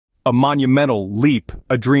A monumental leap,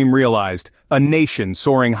 a dream realized, a nation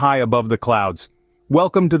soaring high above the clouds.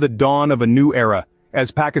 Welcome to the dawn of a new era,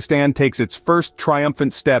 as Pakistan takes its first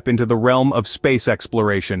triumphant step into the realm of space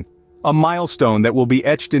exploration. A milestone that will be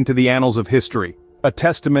etched into the annals of history, a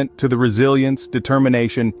testament to the resilience,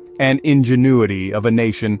 determination, and ingenuity of a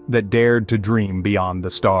nation that dared to dream beyond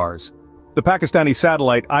the stars. The Pakistani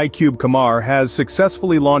satellite iCube Qamar has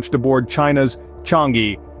successfully launched aboard China's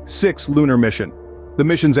Chang'e 6 lunar mission. The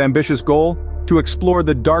mission's ambitious goal? To explore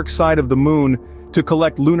the dark side of the moon, to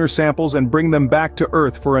collect lunar samples and bring them back to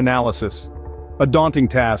Earth for analysis. A daunting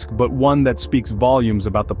task, but one that speaks volumes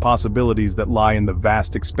about the possibilities that lie in the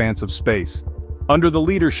vast expanse of space. Under the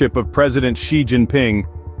leadership of President Xi Jinping,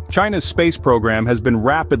 China's space program has been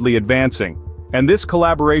rapidly advancing, and this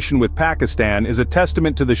collaboration with Pakistan is a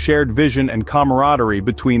testament to the shared vision and camaraderie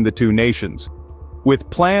between the two nations. With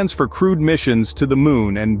plans for crewed missions to the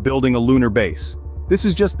moon and building a lunar base, this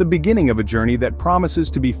is just the beginning of a journey that promises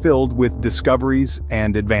to be filled with discoveries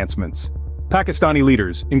and advancements. Pakistani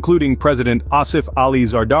leaders, including President Asif Ali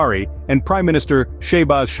Zardari and Prime Minister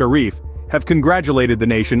Shehbaz Sharif, have congratulated the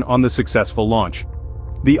nation on the successful launch.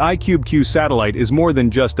 The iCube Q satellite is more than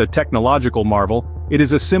just a technological marvel, it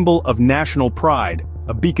is a symbol of national pride,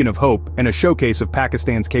 a beacon of hope, and a showcase of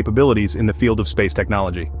Pakistan's capabilities in the field of space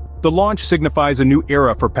technology. The launch signifies a new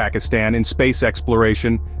era for Pakistan in space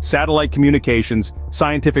exploration, satellite communications,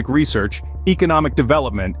 scientific research, economic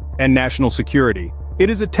development, and national security.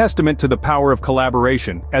 It is a testament to the power of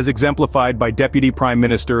collaboration, as exemplified by Deputy Prime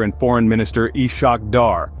Minister and Foreign Minister Ishaq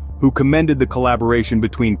Dar, who commended the collaboration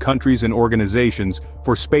between countries and organizations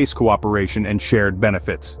for space cooperation and shared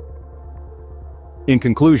benefits. In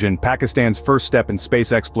conclusion, Pakistan's first step in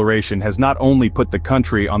space exploration has not only put the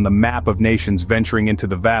country on the map of nations venturing into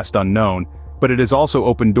the vast unknown, but it has also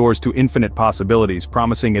opened doors to infinite possibilities,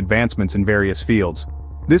 promising advancements in various fields.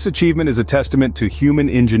 This achievement is a testament to human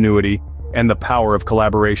ingenuity and the power of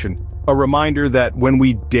collaboration, a reminder that when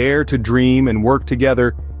we dare to dream and work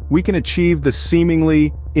together, we can achieve the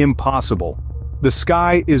seemingly impossible. The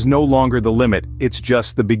sky is no longer the limit, it's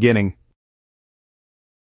just the beginning.